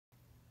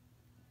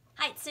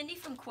Hi, it's Cindy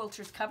from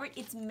Quilter's Cupboard.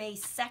 It's May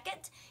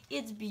 2nd.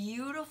 It's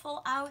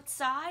beautiful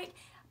outside,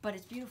 but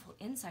it's beautiful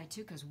inside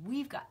too because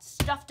we've got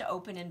stuff to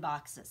open in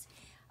boxes.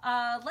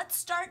 Let's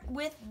start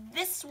with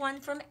this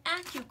one from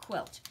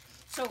AccuQuilt.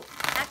 So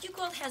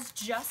AccuQuilt has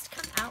just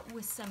come out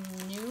with some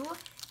new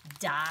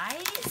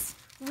dies,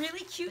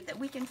 really cute, that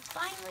we can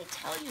finally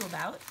tell you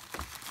about.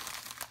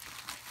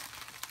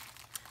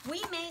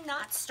 We may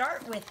not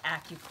start with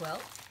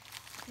AccuQuilt.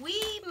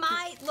 We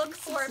might look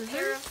for a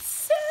pair of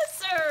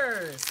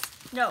scissors.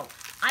 No,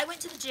 I went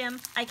to the gym.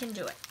 I can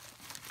do it.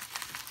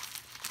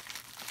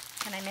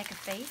 Can I make a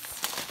face?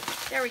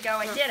 There we go.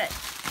 I did it.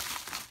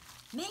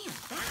 Man,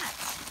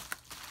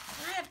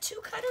 I have two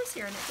cutters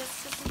here, and it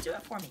just doesn't do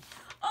it for me.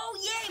 Oh,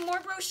 yay,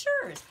 more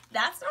brochures.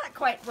 That's not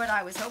quite what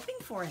I was hoping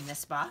for in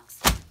this box.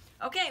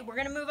 Okay, we're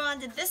going to move on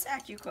to this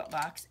AccuQuilt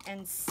box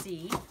and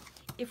see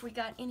if we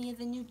got any of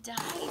the new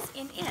dies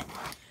in it.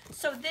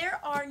 So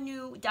there are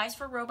new dies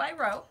for row by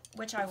row,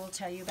 which I will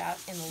tell you about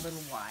in a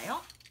little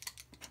while.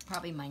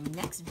 Probably my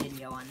next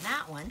video on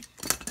that one.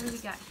 What do we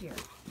got here?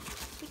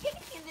 We get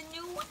any of the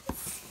new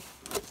ones?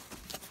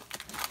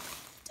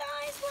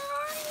 Dies, where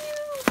are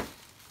you?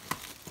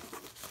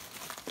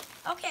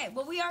 Okay,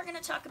 well we are going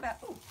to talk about,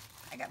 ooh,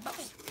 I got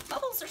bubbles.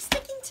 Bubbles are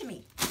sticking to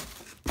me.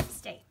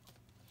 Stay.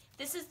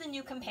 This is the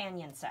new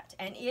companion set,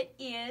 and it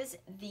is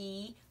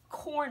the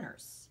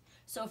corners.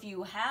 So if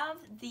you have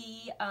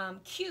the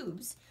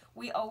cubes,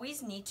 we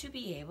always need to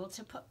be able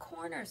to put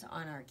corners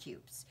on our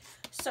cubes.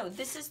 So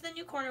this is the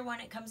new corner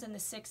one. It comes in the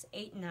 6,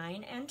 8,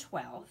 9, and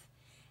 12.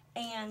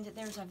 And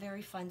there's a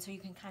very fun, so you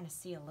can kind of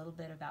see a little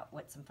bit about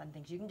what some fun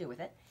things you can do with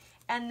it.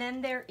 And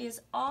then there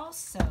is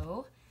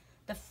also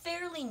the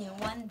fairly new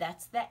one,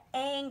 that's the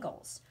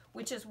angles,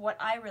 which is what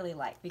I really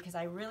like because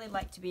I really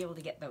like to be able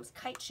to get those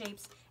kite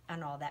shapes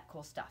and all that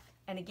cool stuff.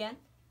 And again,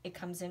 it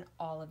comes in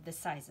all of the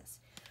sizes.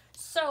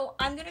 So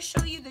I'm going to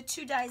show you the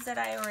two dies that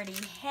I already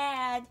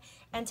had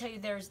and tell you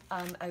there's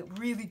a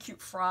really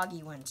cute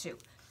froggy one too.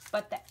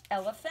 But the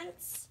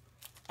elephants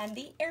and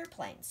the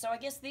airplanes. So I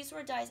guess these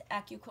were dies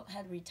AccuQuilt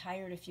had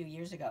retired a few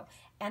years ago,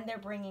 and they're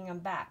bringing them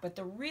back. But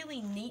the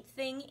really neat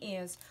thing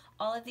is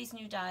all of these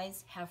new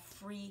dies have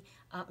free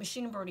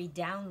machine embroidery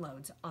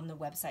downloads on the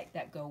website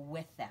that go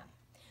with them,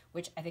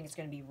 which I think is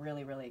going to be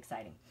really, really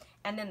exciting.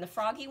 And then the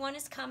froggy one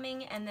is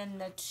coming, and then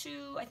the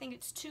two, I think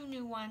it's two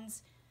new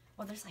ones.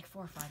 Well, there's like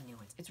 4 or 5 new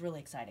ones. It's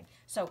really exciting.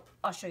 So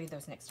I'll show you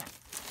those next time.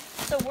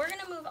 So we're going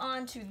to move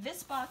on to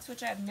this box,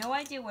 which I have no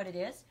idea what it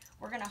is.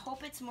 We're going to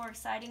hope it's more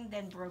exciting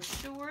than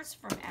brochures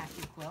from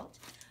AccuQuilt.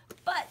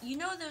 But you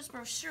know those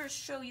brochures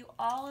show you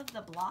all of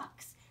the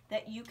blocks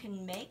that you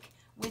can make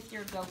with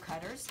your Go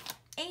cutters.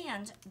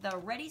 And the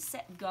Ready,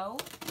 Set, Go,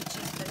 which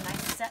is the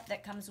nice set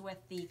that comes with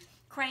the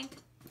crank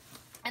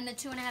and the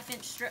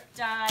 2.5-inch strip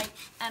die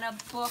and a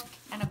book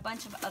and a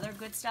bunch of other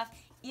good stuff,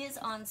 is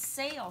on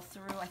sale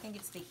through, I think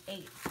it's the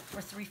 8th,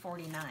 for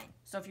 $3.49.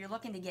 So if you're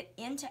looking to get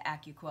into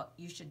AccuQuilt,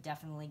 you should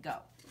definitely go.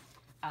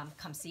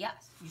 Come see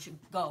us. You should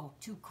go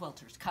to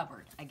Quilter's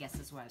Cupboard, I guess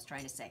is what I was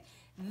trying to say.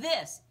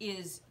 This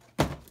is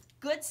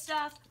good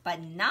stuff,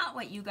 but not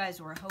what you guys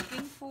were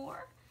hoping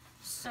for.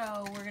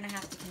 So we're going to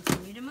have to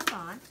continue to move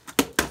on.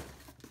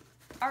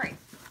 All right,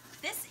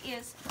 this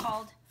is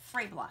called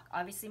Fray Block.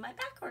 Obviously, my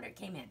back order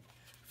came in.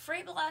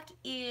 Fray Block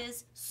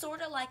is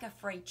sort of like a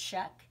Fray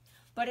Check,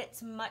 but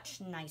it's much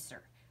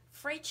nicer.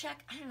 Fray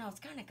Check, I don't know, it's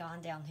kind of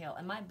gone downhill,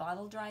 and my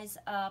bottle dries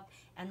up,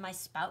 and my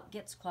spout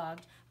gets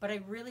clogged, but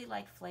I really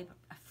like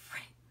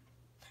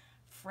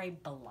Fray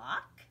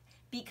Block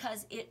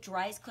because it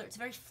dries clear. It's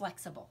very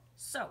flexible.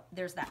 So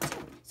there's that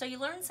too. So you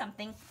learn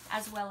something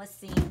as well as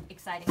seeing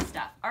exciting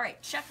stuff. All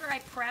right, checker I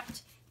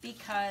prepped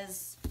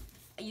because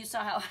you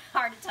saw how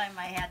hard a time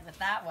I had with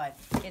that one.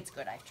 It's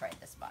good I've tried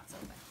this box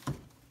open.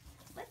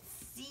 Let's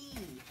see.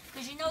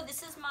 Because you know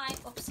this is my,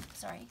 oops,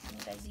 sorry, can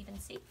you guys even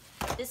see?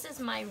 This is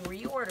my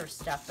reorder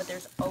stuff, but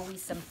there's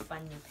always some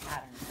fun new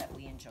patterns that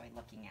we enjoy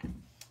looking at.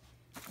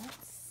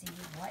 Let's see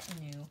what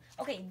new.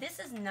 Okay, this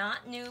is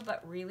not new,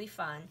 but really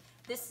fun.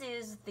 This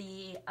is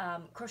the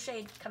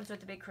crochet, comes with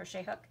the big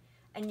crochet hook,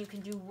 and you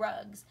can do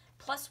rugs.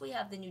 Plus we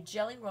have the new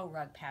Jelly Roll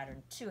rug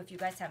pattern too. If you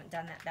guys haven't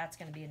done that, that's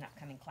going to be an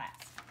upcoming class.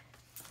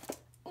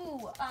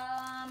 Ooh,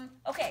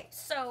 okay,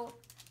 so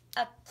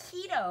a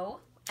keto,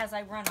 as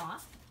I run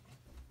off,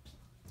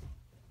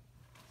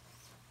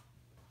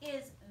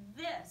 is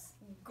this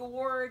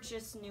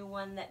gorgeous new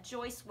one that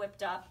Joyce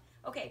whipped up.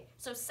 Okay,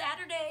 so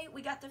Saturday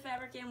we got the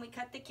fabric in, we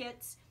cut the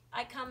kits.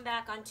 I come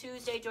back on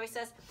Tuesday, Joyce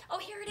says, "Oh,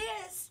 here it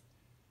is."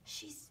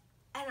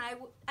 And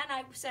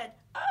I said,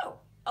 "Oh,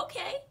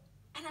 okay."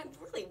 And I'm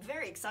really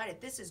very excited.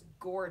 This is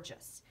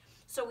gorgeous.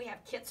 So we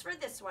have kits for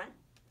this one.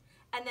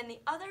 And then the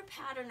other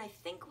pattern I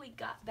think we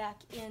got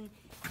back in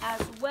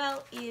as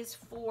well is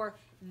for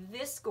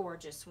this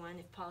gorgeous one,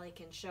 if Polly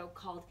can show,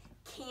 called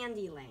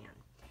Candyland.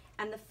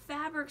 And the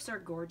fabrics are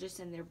gorgeous,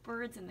 and they're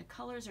birds, and the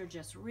colors are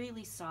just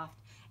really soft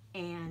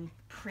and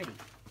pretty.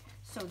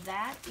 So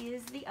that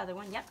is the other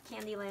one. Yep,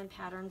 Candyland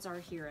patterns are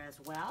here as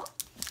well.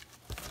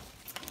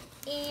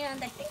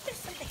 And I think there's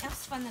something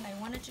else fun that I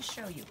wanted to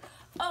show you.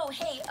 Oh,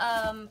 hey,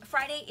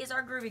 Friday is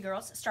our Groovy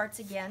Girls. Starts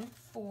again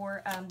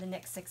for the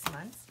next 6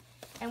 months.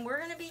 And we're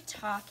going to be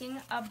talking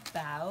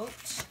about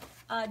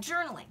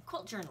journaling,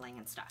 quilt journaling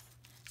and stuff.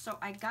 So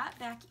I got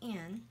back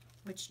in,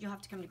 which you'll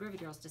have to come to Groovy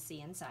Girls to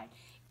see inside,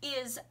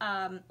 is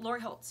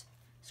Lori Holt's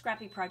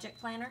Scrappy Project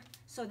Planner,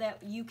 so that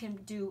you can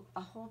do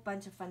a whole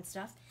bunch of fun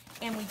stuff.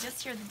 And we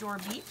just hear the door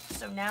beep,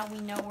 so now we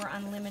know we're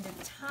on limited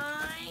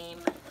time.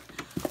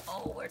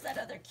 Oh, where's that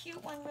other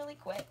cute one really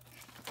quick?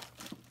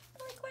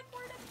 Really quick,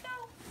 where did it go?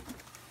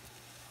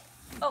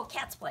 Oh,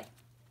 Cat's Play.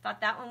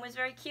 Thought that one was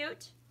very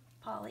cute.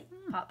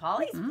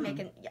 Polly's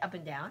making up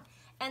and down.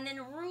 And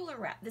then ruler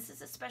wrap. This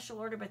is a special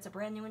order, but it's a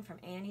brand new one from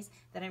Annie's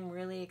that I'm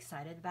really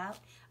excited about.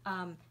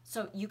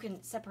 So you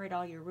can separate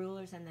all your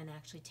rulers and then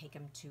actually take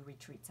them to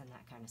retreats and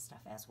that kind of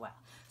stuff as well.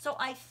 So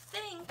I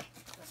think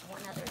there's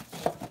one other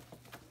thing.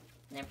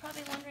 And they're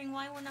probably wondering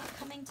why we're not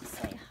coming to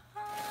say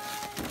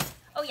hi.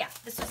 Oh yeah,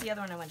 this was the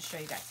other one I wanted to show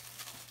you guys.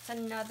 It's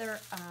another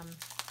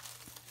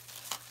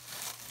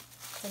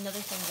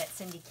thing that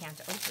Cindy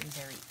can't open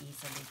very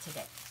easily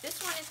today.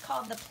 This one is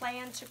called the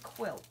Plan to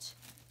Quilt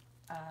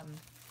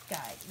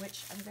guide,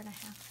 which I'm gonna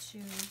have to,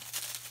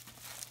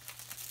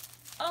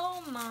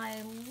 oh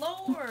my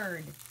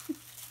Lord.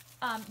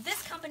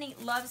 This company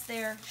loves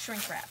their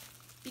shrink wrap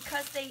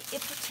because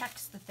it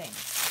protects the thing.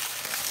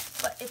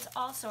 But it's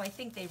also, I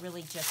think they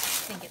really just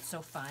think it's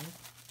so fun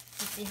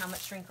to see how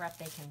much shrink wrap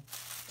they can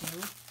do.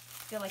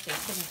 I feel like they're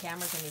putting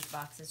cameras in these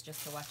boxes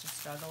just to watch us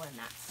struggle, and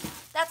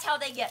that's how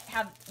they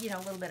have a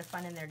little bit of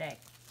fun in their day.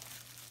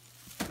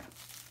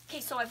 Okay,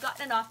 so I've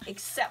gotten it off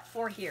except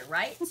for here,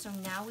 right? So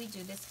now we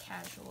do this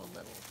casual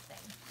little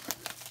thing.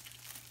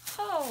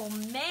 Oh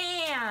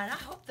man, I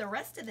hope the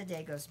rest of the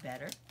day goes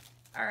better.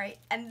 All right,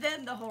 and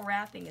then the whole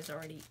wrapping is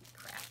already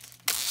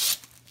cracked.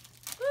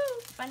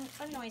 Woo,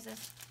 fun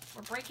noises.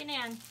 We're breaking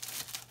in.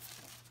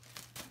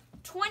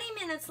 20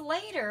 minutes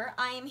later,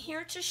 I am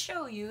here to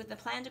show you the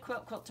Plan to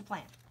Quilt, Quilt to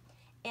Plan.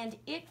 And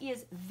it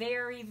is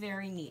very,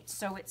 very neat.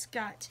 So it's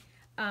got,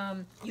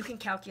 you can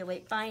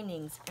calculate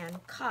bindings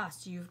and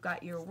costs. You've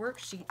got your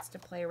worksheets to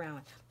play around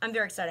with. I'm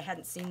very excited. I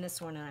hadn't seen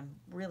this one, and I'm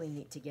really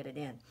neat to get it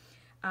in.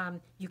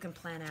 You can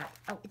plan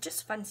out,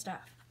 just fun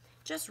stuff.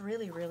 Just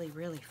really, really,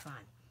 really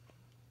fun.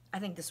 I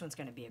think this one's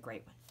going to be a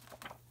great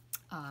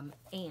one.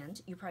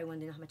 And you probably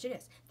want to know how much it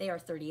is. They are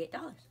 $38.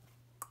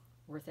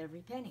 Worth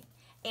every penny.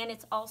 And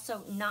it's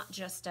also not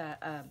just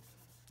a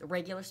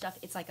regular stuff,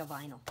 it's like a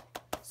vinyl,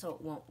 so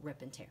it won't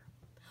rip and tear.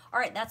 All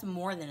right, that's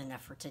more than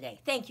enough for today.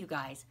 Thank you,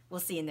 guys. We'll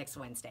see you next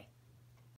Wednesday.